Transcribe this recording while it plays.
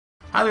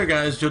Hi there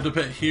guys, Joe the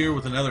Pet here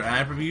with another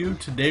app review.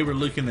 Today we're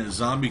looking at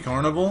Zombie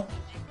Carnival.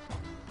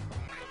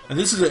 And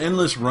this is an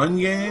endless run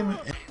game.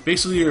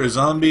 Basically you're a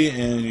zombie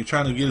and you're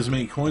trying to get as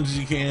many coins as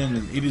you can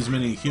and eat as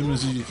many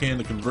humans as you can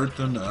to convert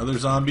them to other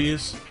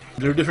zombies.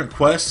 There are different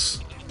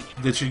quests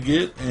that you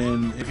get,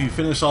 and if you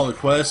finish all the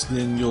quests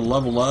then you'll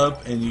level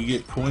up and you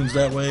get coins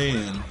that way,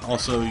 and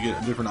also you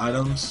get different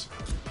items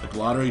like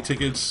lottery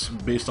tickets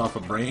based off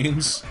of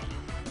brains.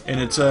 And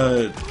it's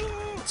a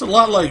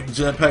lot like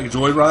Jetpack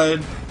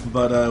Joyride,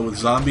 but with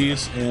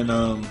zombies, and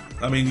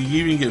I mean,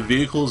 you even get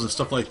vehicles and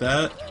stuff like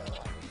that.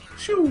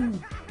 Shoo!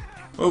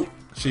 Oh,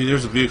 see,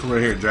 there's a vehicle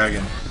right here,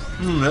 Dragon.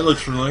 That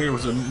looks familiar.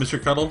 Was it Mr.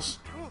 Cuddles?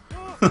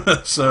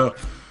 So,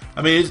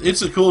 I mean,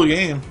 it's a cool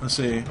game. Let's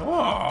see.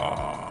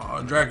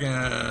 Oh,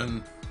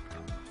 Dragon,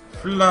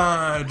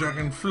 fly,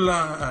 Dragon,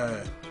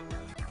 fly.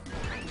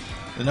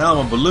 And now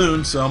I'm a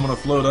balloon, so I'm gonna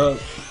float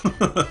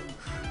up.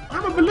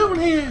 I'm a balloon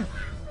here.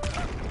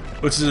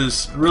 Which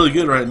is really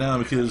good right now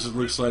because it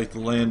looks like the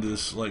land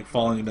is like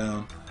falling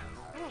down.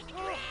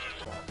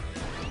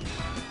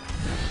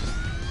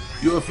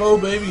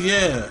 UFO baby,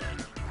 yeah!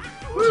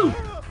 Woo!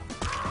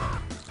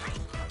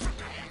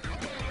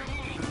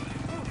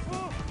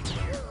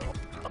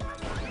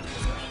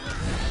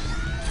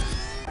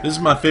 This is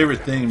my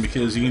favorite thing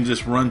because you can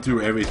just run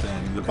through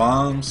everything. The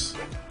bombs,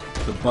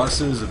 the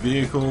buses, the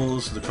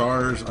vehicles, the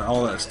cars,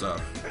 all that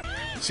stuff.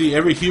 See,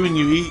 every human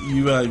you eat,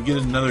 you get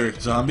another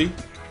zombie.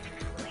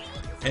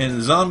 And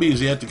the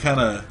zombies, you have to kind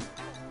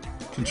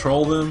of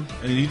control them,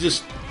 and you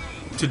just,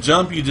 to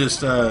jump, you just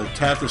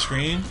tap the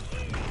screen.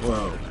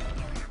 Whoa!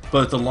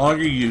 But the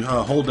longer you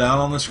hold down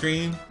on the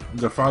screen,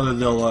 the farther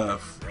they'll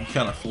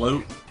kind of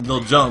float. They'll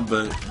jump,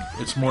 but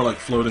it's more like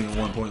floating at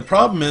one point. The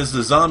problem is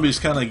the zombies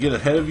kind of get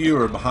ahead of you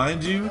or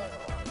behind you,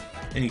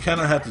 and you kind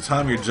of have to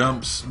time your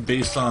jumps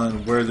based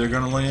on where they're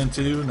going to land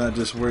to, not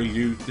just where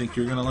you think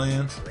you're going to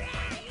land,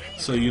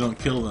 so you don't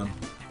kill them.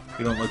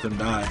 You don't let them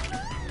die.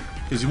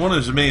 Because you want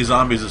as many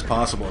zombies as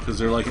possible, because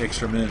they're like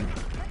extra men.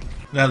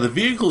 Now the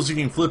vehicles you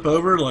can flip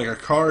over, like a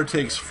car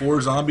takes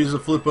 4 zombies to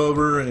flip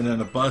over, and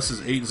then a bus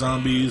is 8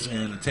 zombies,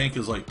 and a tank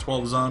is like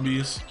 12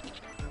 zombies.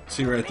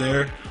 See right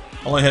there?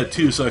 I only had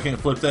 2, so I can't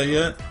flip that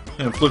yet.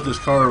 And flip this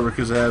car over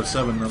because I have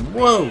 7 of them.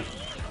 Whoa!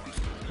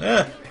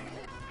 Yeah.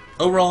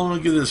 Overall, I'm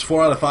going to give this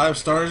 4 out of 5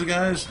 stars,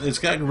 guys. It's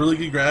got really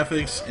good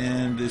graphics,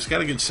 and it's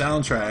got a good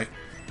soundtrack.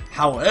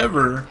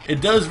 However,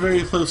 it does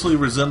very closely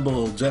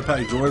resemble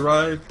Jetpack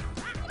Joyride.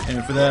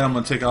 And for that, I'm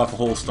going to take off a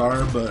whole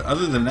star. But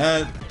other than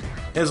that,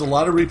 it has a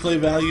lot of replay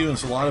value and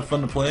it's a lot of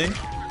fun to play.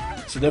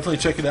 So definitely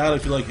check it out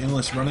if you like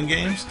endless running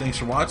games. Thanks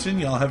for watching.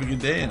 Y'all have a good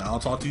day, and I'll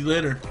talk to you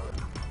later.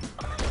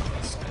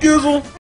 Skizzle!